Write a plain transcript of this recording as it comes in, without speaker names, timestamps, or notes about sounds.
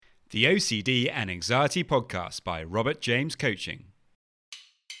The OCD and Anxiety Podcast by Robert James Coaching.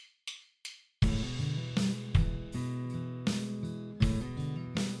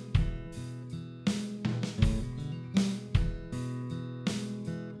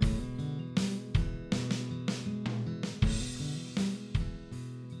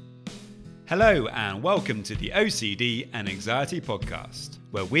 Hello and welcome to the OCD and Anxiety Podcast,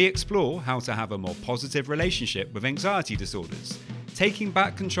 where we explore how to have a more positive relationship with anxiety disorders, taking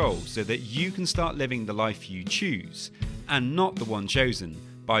back control so that you can start living the life you choose and not the one chosen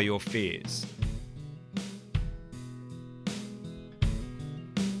by your fears.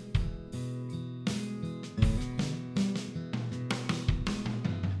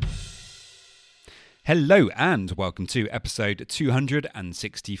 Hello and welcome to episode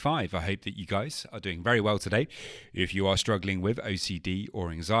 265. I hope that you guys are doing very well today. If you are struggling with OCD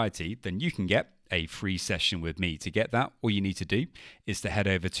or anxiety, then you can get a free session with me. To get that, all you need to do is to head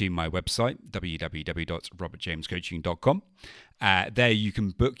over to my website, www.robertjamescoaching.com. There you can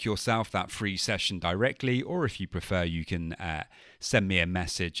book yourself that free session directly, or if you prefer, you can send me a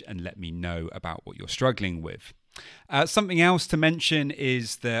message and let me know about what you're struggling with. Something else to mention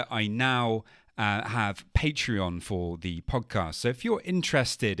is that I now have Patreon for the podcast. So if you're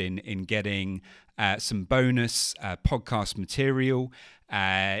interested in getting some bonus podcast material,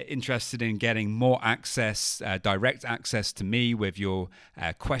 interested in getting more access, direct access to me with your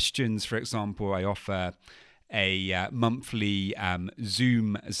questions, for example, I offer a monthly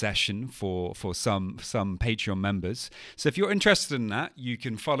Zoom session for some Patreon members. So if you're interested in that, you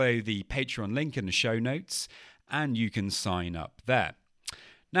can follow the Patreon link in the show notes and you can sign up there.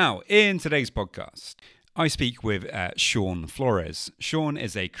 Now, in today's podcast, I speak with Shaun Flores. Shaun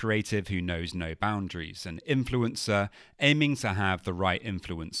is a creative who knows no boundaries, an influencer aiming to have the right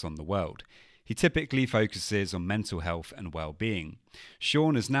influence on the world. He typically focuses on mental health and well-being.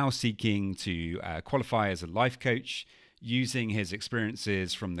 Shaun is now seeking to qualify as a life coach, using his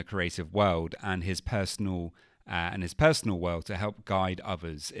experiences from the creative world and his personal world to help guide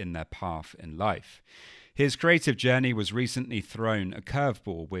others in their path in life. His creative journey was recently thrown a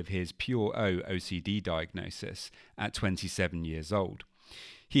curveball with his pure O OCD diagnosis at 27 years old.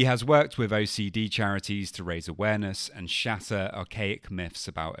 He has worked with OCD charities to raise awareness and shatter archaic myths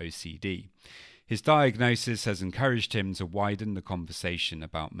about OCD. His diagnosis has encouraged him to widen the conversation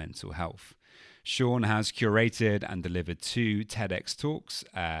about mental health. Shaun has curated and delivered 2 TEDx talks,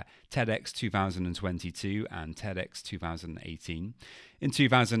 TEDx 2022 and TEDx 2018. In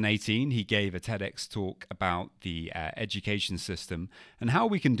 2018, he gave a TEDx talk about the education system and how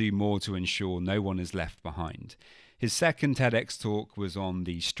we can do more to ensure no one is left behind. His second TEDx talk was on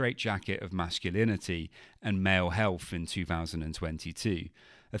the straitjacket of masculinity and male health in 2022.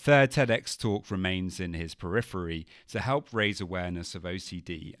 A third TEDx talk remains in his periphery to help raise awareness of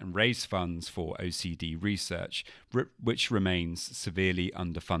OCD and raise funds for OCD research, which remains severely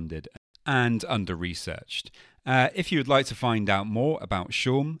underfunded and under-researched. If you would like to find out more about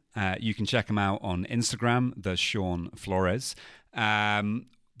Shaun, you can check him out on Instagram, the Shaun Flores.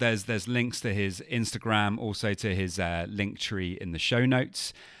 There's links to his Instagram, also to his link tree in the show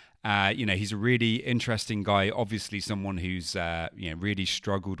notes. He's a really interesting guy, obviously someone who's really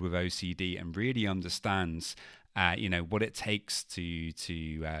struggled with OCD and really understands what it takes to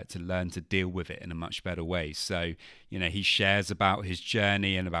learn to deal with it in a much better way. So, he shares about his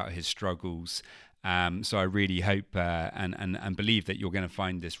journey and about his struggles. So I really hope and believe that you're going to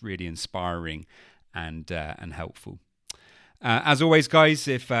find this really inspiring and helpful. As always, guys,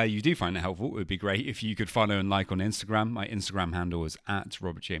 if you do find it helpful, it would be great if you could follow and like on Instagram. My Instagram handle is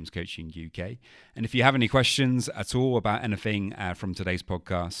 @RobertJamesCoachingUK. And if you have any questions at all about anything from today's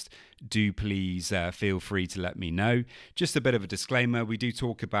podcast, do please feel free to let me know. Just a bit of a disclaimer, we do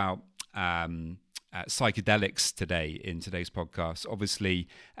talk about psychedelics today in today's podcast. Obviously,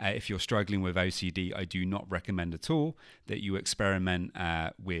 if you're struggling with OCD, I do not recommend at all that you experiment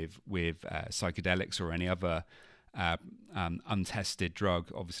with psychedelics or any other untested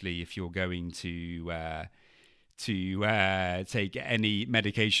drug. Obviously, if you're going to take any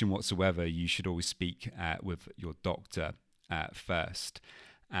medication whatsoever, you should always speak with your doctor first.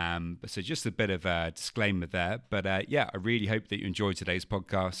 So just a bit of a disclaimer there. But I really hope that you enjoyed today's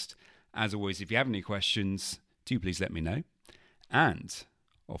podcast. As always, if you have any questions, do please let me know. And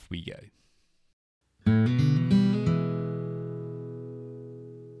off we go.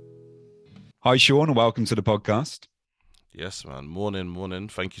 Hi, Shaun, and welcome to the podcast. Yes, man. Morning.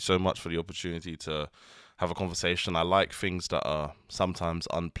 Thank you so much for the opportunity to have a conversation. I like things that are sometimes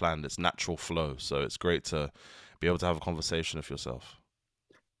unplanned. It's natural flow. So it's great to be able to have a conversation with yourself.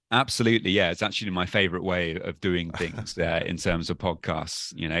 Absolutely, yeah. It's actually my favorite way of doing things in terms of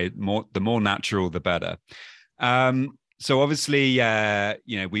podcasts. The more natural, the better. So obviously,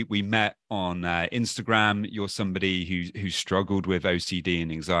 we met on Instagram. You're somebody who struggled with OCD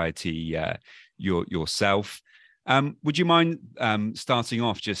and anxiety yourself. Would you mind starting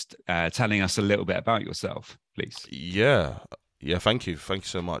off just telling us a little bit about yourself, please? Yeah, yeah. Thank you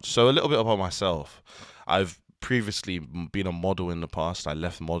so much. So a little bit about myself. I've previously been a model in the past. I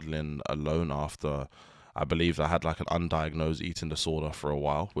left modeling alone after I believed I had like an undiagnosed eating disorder for a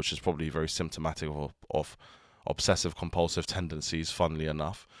while, which is probably very symptomatic of obsessive compulsive tendencies. Funnily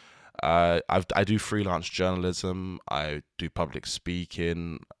enough, I do freelance journalism. I do public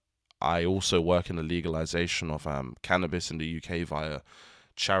speaking. I also work in the legalization of cannabis in the UK via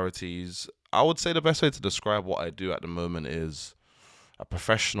charities. I would say the best way to describe what I do at the moment is a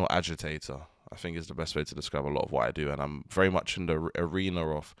professional agitator. I think is the best way to describe a lot of what I do. And I'm very much in the arena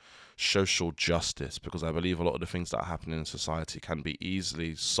of social justice because I believe a lot of the things that are happening in society can be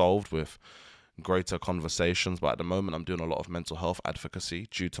easily solved with greater conversations. But at the moment, I'm doing a lot of mental health advocacy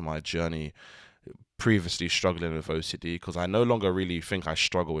due to my journey previously struggling with OCD because I no longer really think I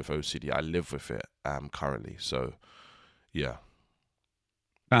struggle with OCD. I live with it currently. So, yeah.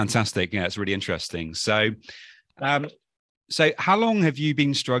 Fantastic. Yeah, it's really interesting. Um, So, how long have you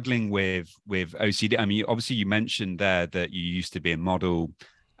been struggling with OCD? I mean, obviously, you mentioned there that you used to be a model.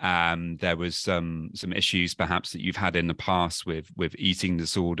 There was some issues perhaps that you've had in the past with eating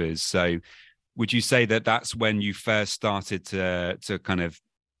disorders. So, would you say that that's when you first started to kind of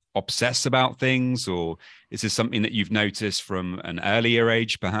obsess about things, or is this something that you've noticed from an earlier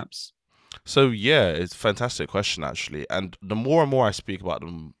age, perhaps? So yeah, it's a fantastic question actually. And the more and more I speak about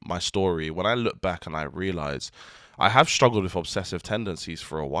my story, when I look back and I realize I have struggled with obsessive tendencies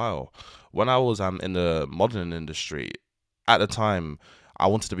for a while. When I was in the modeling industry, at the time I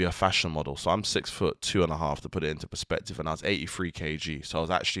wanted to be a fashion model. So I'm 6 foot 2.5 to put it into perspective, and I was 83 kg. So I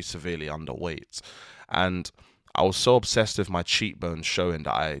was actually severely underweight. And I was so obsessed with my cheekbones showing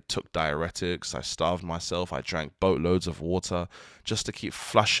that I took diuretics, I starved myself, I drank boatloads of water just to keep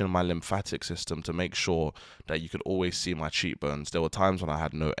flushing my lymphatic system to make sure that you could always see my cheekbones. There were times when I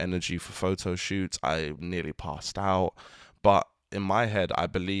had no energy for photo shoots, I nearly passed out. But in my head, I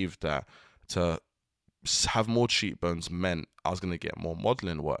believed that to have more cheekbones meant I was going to get more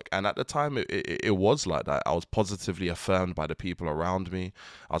modeling work. And at the time, it was like that. I was positively affirmed by the people around me.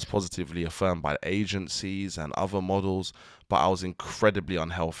 I was positively affirmed by agencies and other models, but I was incredibly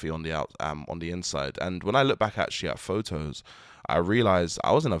unhealthy on the inside. And when I look back actually at photos, I realized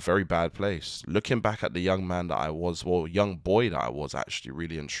I was in a very bad place. Looking back at the young man that I was, well, young boy that I was actually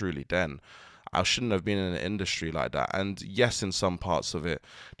really and truly then, I shouldn't have been in an industry like that. And yes, in some parts of it,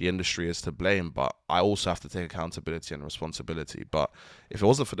 the industry is to blame, but I also have to take accountability and responsibility. But if it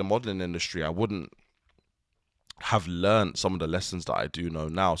wasn't for the modeling industry, I wouldn't have learned some of the lessons that I do know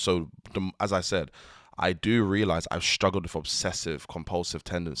now. So, as I said, I do realize I've struggled with obsessive compulsive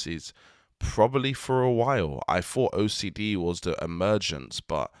tendencies probably for a while. I thought OCD was the emergence,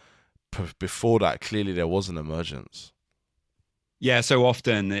 but before that, clearly there was an emergence. Yeah, so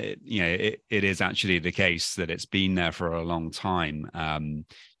often it is actually the case that it's been there for a long time,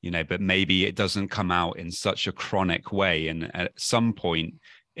 but maybe it doesn't come out in such a chronic way, and at some point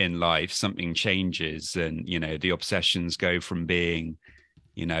in life something changes, and the obsessions go from being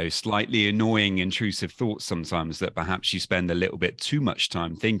slightly annoying, intrusive thoughts sometimes that perhaps you spend a little bit too much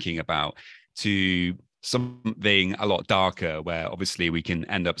time thinking about to something a lot darker, where obviously we can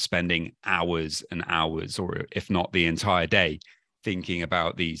end up spending hours and hours, or if not the entire day, thinking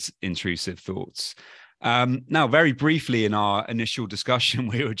about these intrusive thoughts. Now, very briefly in our initial discussion,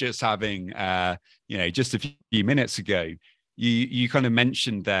 we were just having, just a few minutes ago, you kind of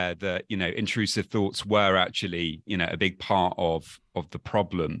mentioned there that intrusive thoughts were actually a big part of the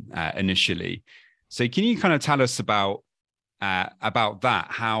problem initially. So can you kind of tell us about that,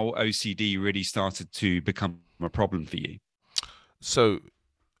 how OCD really started to become a problem for you? So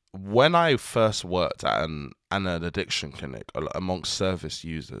when I first worked at an addiction clinic amongst service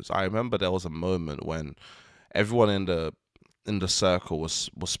users, I remember there was a moment when everyone in the circle was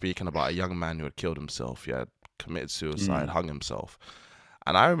speaking about a young man who had killed himself. He had committed suicide, Mm. hung himself.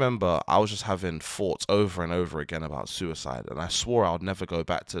 And I remember I was just having thoughts over and over again about suicide, and I swore I would never go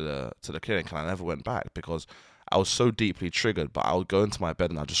back to the clinic, and I never went back because I was so deeply triggered. But I would go into my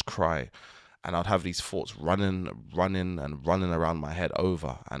bed and I'd just cry, and I'd have these thoughts running around my head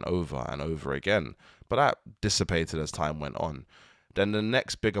over and over and over again. But that dissipated as time went on. Then the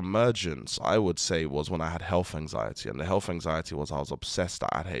next big emergence, I would say, was when I had health anxiety. And the health anxiety was I was obsessed that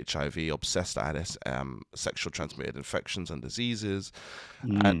I had HIV, obsessed that I had sexual transmitted infections and diseases.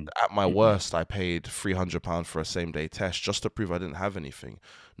 And Mm. at my worst, I paid £300 for a same day test just to prove I didn't have anything.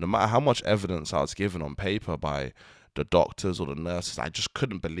 No matter how much evidence I was given on paper by the doctors or the nurses, I just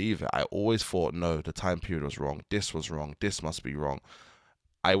couldn't believe it. I always thought, no, the time period was wrong. This was wrong. This must be wrong.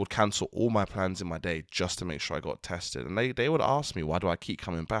 I would cancel all my plans in my day just to make sure I got tested. And they would ask me, why do I keep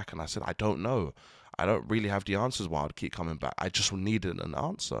coming back? And I said, I don't know. I don't really have the answers why I'd keep coming back. I just needed an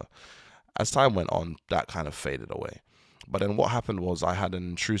answer. As time went on, that kind of faded away. But then what happened was I had an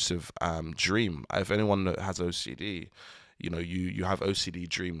intrusive dream. If anyone that has OCD, you have OCD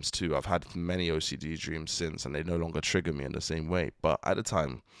dreams too. I've had many OCD dreams since, and they no longer trigger me in the same way. But at the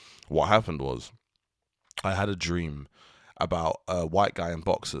time, what happened was I had a dream about a white guy in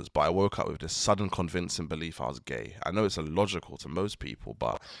boxers, but I woke up with this sudden convincing belief I was gay. I know it's illogical to most people,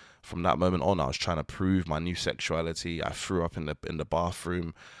 but from that moment on, I was trying to prove my new sexuality. I threw up in the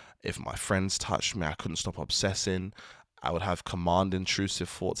bathroom. If my friends touched me, I couldn't stop obsessing. I would have command intrusive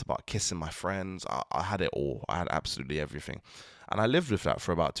thoughts about kissing my friends. I had it all. I had absolutely everything, and I lived with that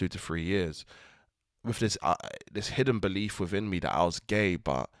for about 2 to 3 years, with this hidden belief within me that I was gay,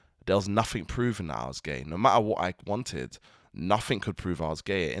 but there was nothing proving that I was gay. No matter what I wanted, nothing could prove I was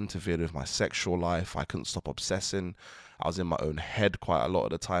gay. It interfered with my sexual life. I couldn't stop obsessing. I was in my own head quite a lot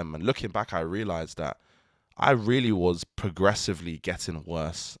of the time. And looking back, I realized that I really was progressively getting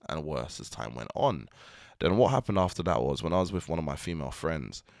worse and worse as time went on. Then what happened after that was when I was with one of my female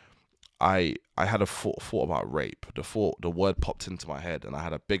friends, I had a thought about rape. The word popped into my head, and I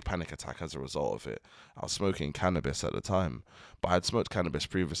had a big panic attack as a result of it. I was smoking cannabis at the time, but I had smoked cannabis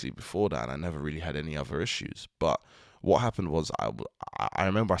previously before that, and I never really had any other issues. But what happened was I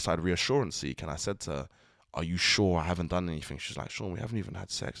remember I started reassurance seek, and I said to her, "Are you sure I haven't done anything?" She's like, "Shaun, we haven't even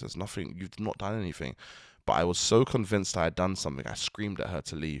had sex. There's nothing. You've not done anything." But I was so convinced I had done something, I screamed at her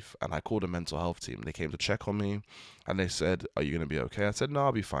to leave, and I called a mental health team. They came to check on me, and they said, "Are you going to be okay?" I said, "No,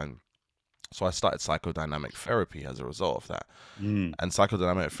 I'll be fine." So I started psychodynamic therapy as a result of that. Mm. And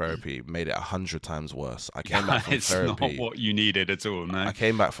psychodynamic therapy made it 100 times worse. Yeah, it's not what you needed at all, I no.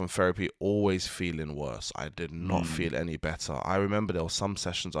 came back from therapy always feeling worse. I did not Mm. feel any better. I remember there were some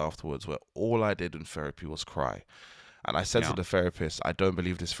sessions afterwards where all I did in therapy was cry. And I said to Yeah. the therapist, I don't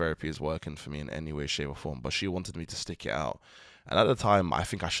believe this therapy is working for me in any way, shape, or form. But she wanted me to stick it out. And at the time, I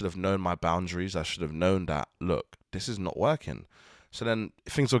think I should have known my boundaries. I should have known that, look, this is not working. So then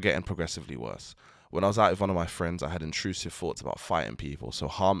things were getting progressively worse. When I was out with one of my friends, I had intrusive thoughts about fighting people. So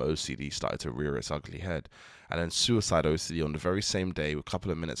harm OCD started to rear its ugly head. And then suicide OCD on the very same day, a couple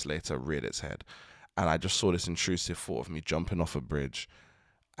of minutes later, reared its head. And I just saw this intrusive thought of me jumping off a bridge,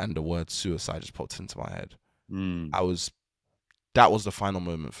 and the word suicide just popped into my head. Mm. I was That was the final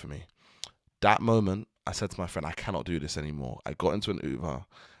moment for me. That moment, I said to my friend, I cannot do this anymore. I got into an Uber.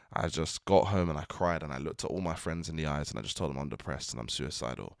 I just got home and I cried and I looked at all my friends in the eyes and I just told them I'm depressed and I'm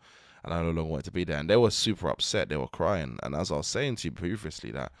suicidal and I no longer wanted to be there. And they were super upset. They were crying. And as I was saying to you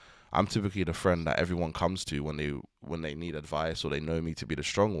previously, that I'm typically the friend that everyone comes to when they need advice or they know me to be the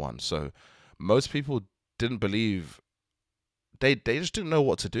strong one. So most people didn't believe, they just didn't know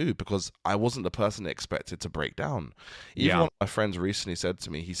what to do because I wasn't the person they expected to break down. Even Yeah. one of my friends recently said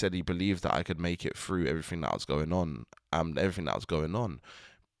to me, he said he believed that I could make it through everything that was going on,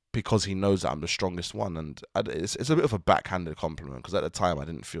 because he knows that I'm the strongest one. And it's a bit of a backhanded compliment because at the time I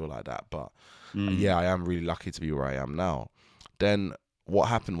didn't feel like that. But Mm. yeah, I am really lucky to be where I am now. Then what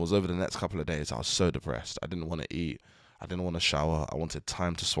happened was over the next couple of days, I was so depressed. I didn't want to eat. I didn't want to shower. I wanted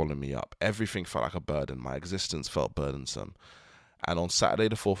time to swallow me up. Everything felt like a burden. My existence felt burdensome. And on Saturday,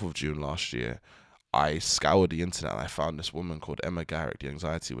 the 4th of June last year, I scoured the internet and I found this woman called Emma Garrick, the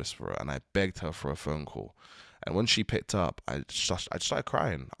anxiety whisperer, and I begged her for a phone call. And when she picked up, I started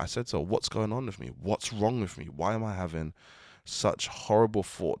crying. I said to her, "What's going on with me? What's wrong with me? Why am I having such horrible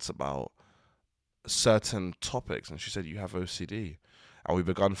thoughts about certain topics?" And she said, "You have OCD." And we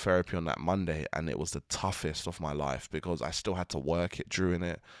began therapy on that Monday, and it was the toughest of my life because I still had to work it during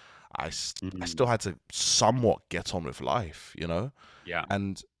it. I Mm. still had to somewhat get on with life, you know? Yeah.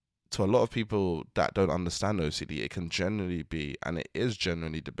 And to a lot of people that don't understand OCD, it can generally be, and it is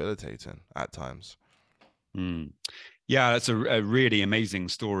generally debilitating at times. Mm. Yeah, that's a really amazing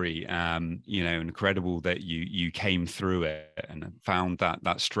story. Incredible that you came through it and found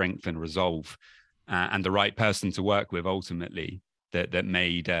that strength and resolve, and the right person to work with ultimately that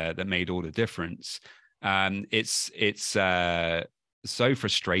made all the difference. It's so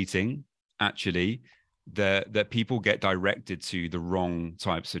frustrating actually that people get directed to the wrong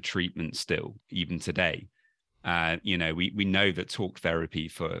types of treatment still, even today. We know that talk therapy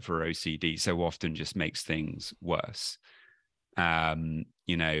for OCD so often just makes things worse. And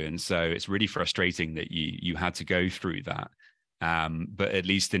so it's really frustrating that you had to go through that. But at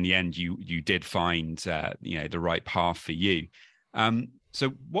least in the end, you did find the right path for you. So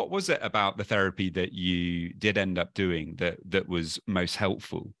what was it about the therapy that you did end up doing that was most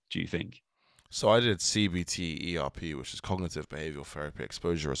helpful, do you think? So I did CBT ERP, which is cognitive behavioral therapy,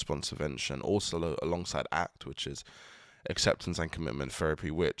 exposure response prevention, also alongside ACT, which is acceptance and commitment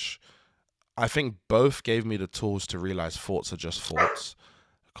therapy, which I think both gave me the tools to realize thoughts are just thoughts.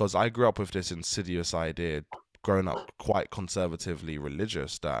 Because I grew up with this insidious idea, growing up quite conservatively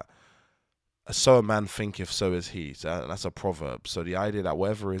religious, that so a man thinketh, so is he. So that's a proverb. So the idea that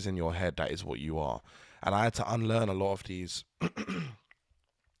whatever is in your head, that is what you are. And I had to unlearn a lot of these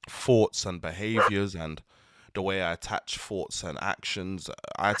thoughts and behaviors and the way I attach thoughts and actions.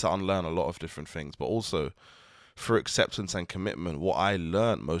 I had to unlearn a lot of different things, but also through acceptance and commitment, what I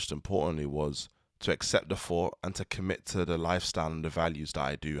learned most importantly was to accept the thought and to commit to the lifestyle and the values that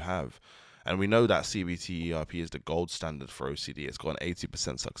I do have. And we know that CBT ERP is the gold standard for OCD. It's got an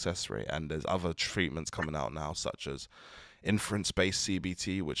 80% success rate, and there's other treatments coming out now, such as inference-based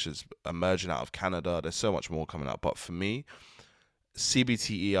CBT, which is emerging out of Canada. There's so much more coming out. But for me,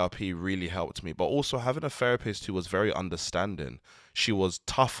 CBT ERP really helped me, but also having a therapist who was very understanding. She was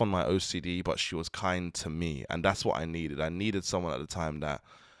tough on my OCD, but she was kind to me, and that's what I needed. I needed someone at the time that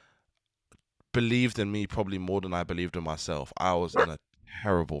believed in me probably more than I believed in myself. I was in a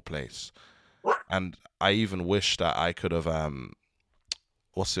terrible place, and I even wish that I could have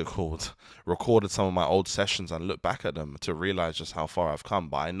what's it called, recorded some of my old sessions and look back at them to realize just how far I've come.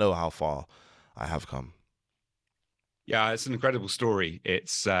 But I know how far I have come. Yeah, it's an incredible story.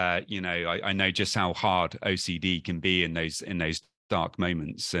 It's I know just how hard OCD can be in those dark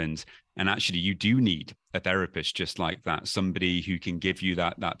moments, and actually you do need a therapist just like that, somebody who can give you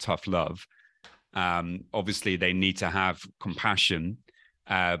that tough love. Obviously, they need to have compassion,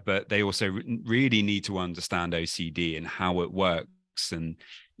 but they also really need to understand OCD and how it works. And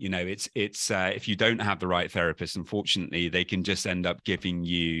it's if you don't have the right therapist, unfortunately, they can just end up giving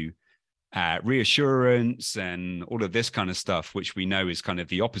you reassurance and all of this kind of stuff, which we know is kind of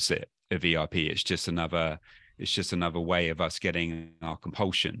the opposite of ERP. It's just another way of us getting our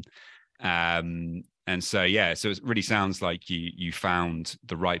compulsion. And so yeah, so it really sounds like you found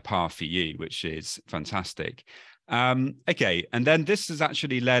the right path for you, which is fantastic. Okay, and then this has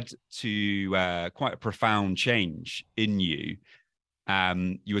actually led to quite a profound change in you.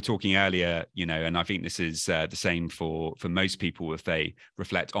 You were talking earlier, and I think this is the same for most people if they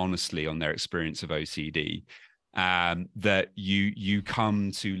reflect honestly on their experience of OCD. That you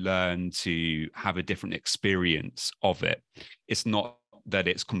come to learn to have a different experience of it. It's not that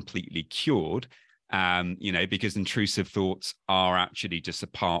it's completely cured, because intrusive thoughts are actually just a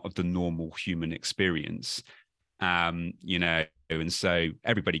part of the normal human experience. And so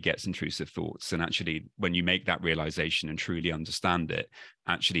everybody gets intrusive thoughts. And actually, when you make that realization and truly understand it,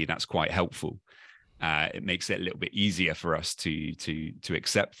 actually, that's quite helpful. It makes it a little bit easier for us to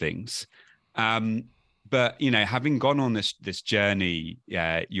accept things. But having gone on this journey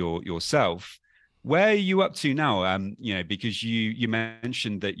yourself, where are you up to now? Because you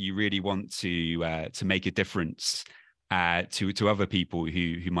mentioned that you really want to make a difference to other people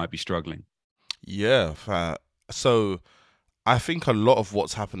who might be struggling. Yeah. So I think a lot of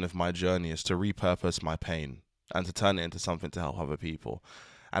what's happened with my journey is to repurpose my pain and to turn it into something to help other people.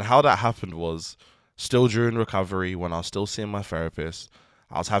 And how that happened was still during recovery when I was still seeing my therapist.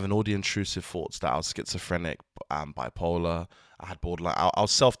 I was having all the intrusive thoughts that I was schizophrenic, bipolar. I had borderline. I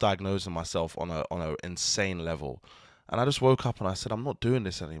was self-diagnosing myself on a insane level, and I just woke up and I said, I'm not doing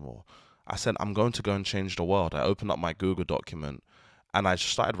this anymore. I said, I'm going to go and change the world. I opened up my Google document and I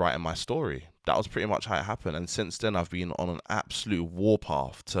just started writing my story. That was pretty much how it happened. And since then, I've been on an absolute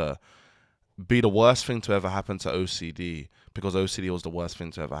warpath to be the worst thing to ever happen to OCD, because OCD was the worst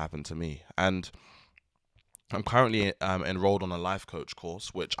thing to ever happen to me. And I'm currently enrolled on a life coach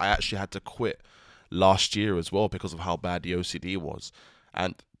course, which I actually had to quit last year as well because of how bad the OCD was.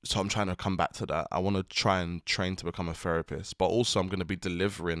 And so I'm trying to come back to that. I want to try and train to become a therapist, but also I'm going to be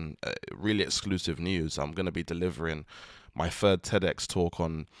delivering really exclusive news. I'm going to be delivering my third TEDx talk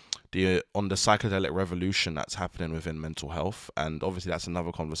on the psychedelic revolution that's happening within mental health, and obviously that's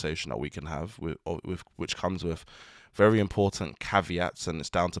another conversation that we can have with which comes with very important caveats, and it's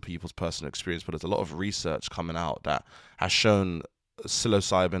down to people's personal experience. But there's a lot of research coming out that has shown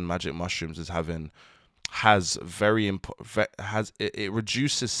psilocybin magic mushrooms has very has it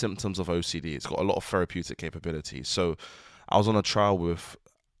reduces symptoms of OCD. It's got a lot of therapeutic capabilities. So I was on a trial with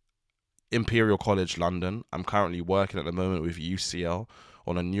Imperial College London. I'm currently working at the moment with UCL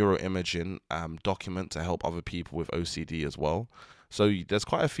on a neuroimaging document to help other people with OCD as well. So there's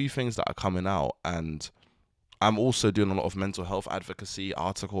quite a few things that are coming out, and I'm also doing a lot of mental health advocacy,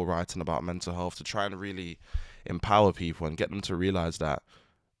 article writing about mental health to try and really empower people and get them to realize that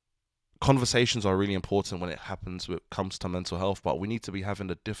conversations are really important when it comes to mental health, but we need to be having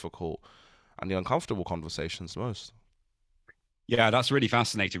the difficult and the uncomfortable conversations most. Yeah, that's really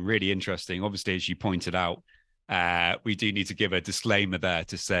fascinating, really interesting. Obviously, as you pointed out, we do need to give a disclaimer there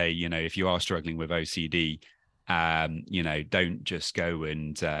to say, if you are struggling with OCD, don't just go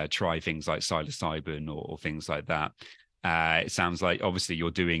and try things like psilocybin or things like that. It sounds like obviously you're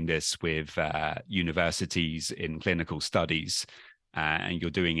doing this with universities in clinical studies, and you're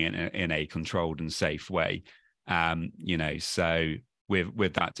doing it in a controlled and safe way. So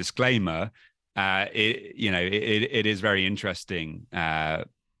with that disclaimer, it is very interesting,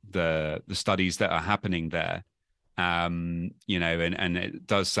 the studies that are happening there, and it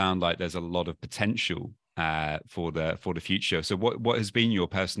does sound like there's a lot of potential for the future. So what has been your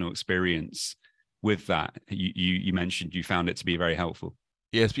personal experience with that? You mentioned you found it to be very helpful.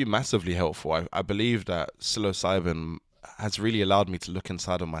 Yeah, it's been massively helpful. I believe that psilocybin has really allowed me to look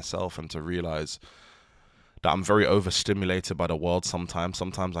inside of myself and to realize that I'm very overstimulated by the world sometimes.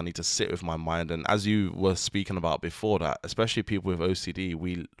 Sometimes I need to sit with my mind. And as you were speaking about before that, especially people with OCD,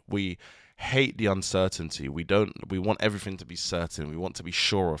 we hate the uncertainty. We want everything to be certain. We want to be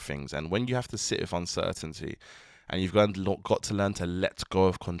sure of things. And when you have to sit with uncertainty and you've got to learn to let go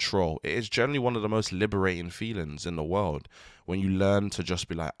of control, it is generally one of the most liberating feelings in the world. When you learn to just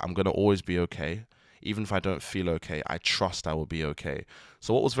be like, I'm going to always be okay. Even if I don't feel okay, I trust I will be okay.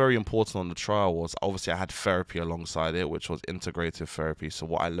 So what was very important on the trial was obviously I had therapy alongside it, which was integrative therapy. So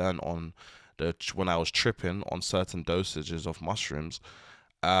what I learned when I was tripping on certain dosages of mushrooms,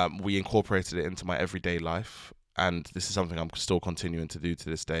 we incorporated it into my everyday life. And this is something I'm still continuing to do to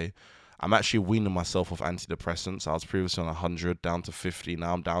this day. I'm actually weaning myself off antidepressants. I was previously on 100, down to 50.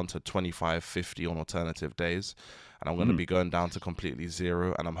 Now I'm down to 25, 50 on alternative days. And I'm going to be going down to completely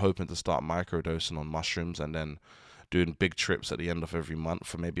zero. And I'm hoping to start microdosing on mushrooms and then doing big trips at the end of every month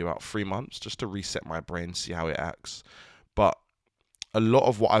for maybe about 3 months just to reset my brain, see how it acts. But a lot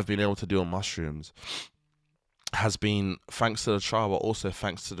of what I've been able to do on mushrooms has been thanks to the trial, but also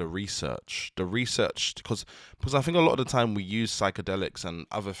thanks to the research. The research, because I think a lot of the time we use psychedelics and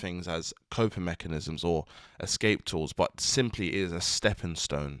other things as coping mechanisms or escape tools, but simply is a stepping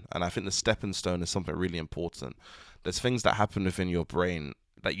stone. And I think the stepping stone is something really important. There's things that happen within your brain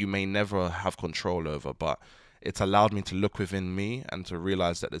that you may never have control over, but it's allowed me to look within me and to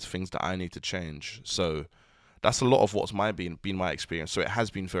realize that there's things that I need to change. So that's a lot of what's been my experience. So it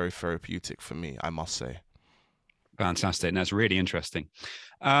has been very therapeutic for me, I must say. Fantastic. And that's really interesting.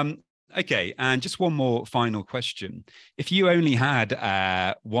 Okay, and just one more final question. If you only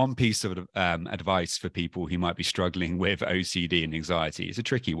had one piece of advice for people who might be struggling with OCD and anxiety, it's a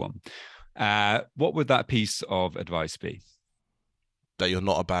tricky one. What would that piece of advice be? That you're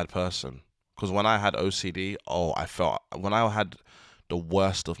not a bad person. Because when I had OCD, when I had the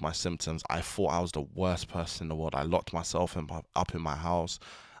worst of my symptoms, I thought I was the worst person in the world. I locked myself up in my house.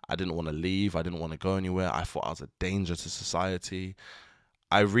 I didn't want to leave. I didn't want to go anywhere. I thought I was a danger to society.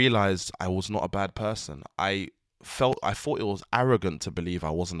 I realized I was not a bad person. I thought it was arrogant to believe I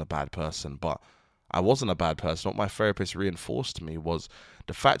wasn't a bad person, but I wasn't a bad person. What my therapist reinforced to me was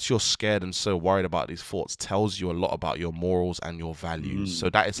the fact you're scared and so worried about these thoughts tells you a lot about your morals and your values. So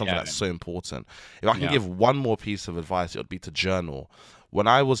that is something Yeah, that's so important. If I can yeah. give one more piece of advice, it would be to journal. When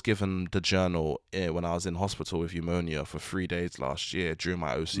I was given the journal when I was in hospital with pneumonia for 3 days last year during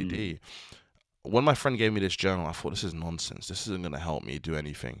my OCD, when my friend gave me this journal, I thought, this is nonsense. This isn't going to help me do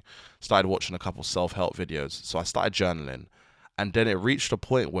anything. Started watching a couple self-help videos. So I started journaling. And then it reached a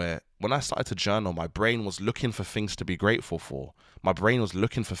point where when I started to journal, my brain was looking for things to be grateful for. My brain was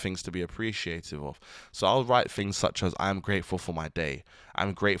looking for things to be appreciative of. So I'll write things such as, I'm grateful for my day.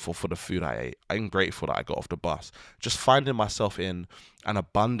 I'm grateful for the food I ate. I'm grateful that I got off the bus. Just finding myself in an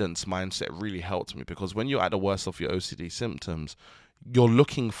abundance mindset really helped me, because when you're at the worst of your OCD symptoms, you're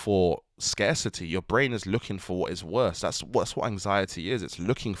looking for scarcity. Your brain is looking for what is worse. That's what anxiety is. It's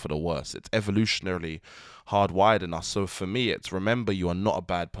looking for the worst. It's evolutionarily hardwired in us. So for me, it's remember you are not a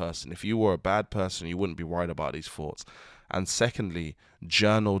bad person. If you were a bad person, you wouldn't be worried about these thoughts. And secondly,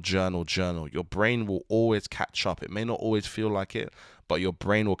 journal, journal, journal. Your brain will always catch up. It may not always feel like it, but your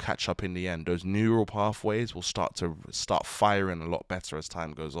brain will catch up in the end. Those neural pathways will start firing a lot better as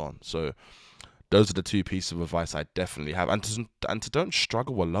time goes on. So those are the two pieces of advice I definitely have. And to don't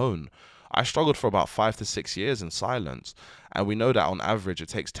struggle alone. I struggled for about 5 to 6 years in silence. And we know that on average, it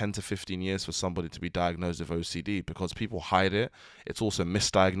takes 10 to 15 years for somebody to be diagnosed with OCD because people hide it. It's also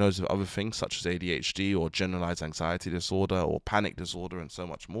misdiagnosed with other things such as ADHD or generalized anxiety disorder or panic disorder and so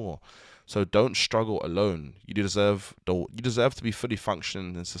much more. So don't struggle alone. You deserve to be fully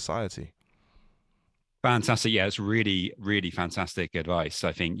functioning in society. Fantastic. Yeah, it's really, really fantastic advice.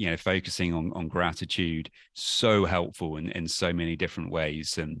 I think, focusing on gratitude, so helpful in so many different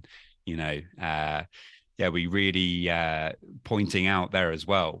ways. And, we really pointing out there as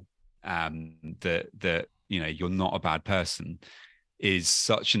well that you're not a bad person is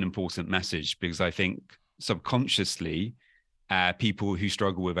such an important message, because I think subconsciously people who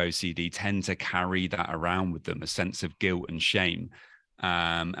struggle with OCD tend to carry that around with them, a sense of guilt and shame.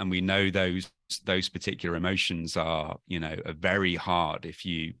 And we know those particular emotions are very hard if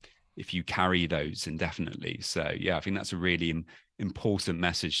you carry those indefinitely. So yeah, I think that's a really important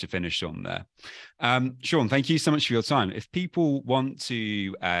message to finish on there. Shaun, thank you so much for your time. If people want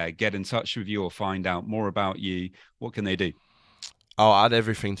to get in touch with you or find out more about you, what can they do? I'll add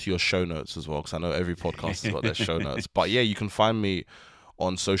everything to your show notes as well, because I know every podcast has got their show notes. But yeah, you can find me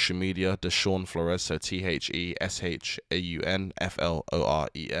on social media, the Shaun Flores, so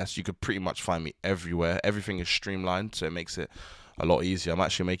TheShaunFlores. You could pretty much find me everywhere. Everything is streamlined, so it makes it a lot easier. I'm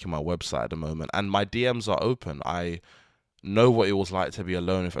actually making my website at the moment, and my DMs are open. I know what it was like to be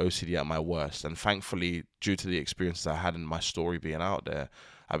alone with OCD at my worst, and thankfully, due to the experiences I had in my story being out there,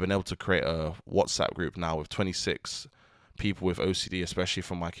 I've been able to create a WhatsApp group now with 26 people with OCD, especially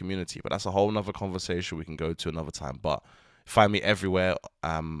from my community. But that's a whole nother conversation we can go to another time. But find me everywhere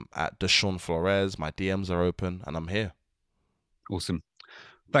at the Shaun Flores. My DMs are open and I'm here. Awesome.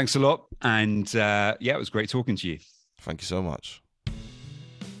 Thanks a lot. And it was great talking to you. Thank you so much.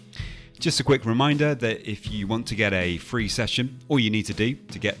 Just a quick reminder that if you want to get a free session, all you need to do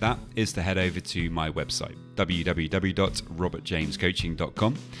to get that is to head over to my website,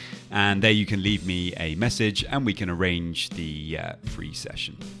 www.robertjamescoaching.com. And there you can leave me a message and we can arrange the free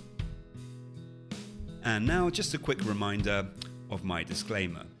session. And now just a quick reminder of my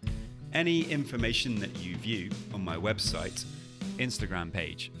disclaimer. Any information that you view on my website, Instagram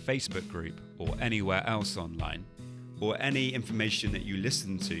page, Facebook group, or anywhere else online, or any information that you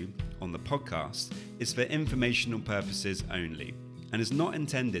listen to on the podcast is for informational purposes only and is not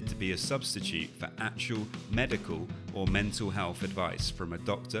intended to be a substitute for actual medical or mental health advice from a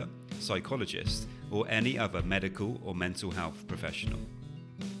doctor, psychologist, or any other medical or mental health professional.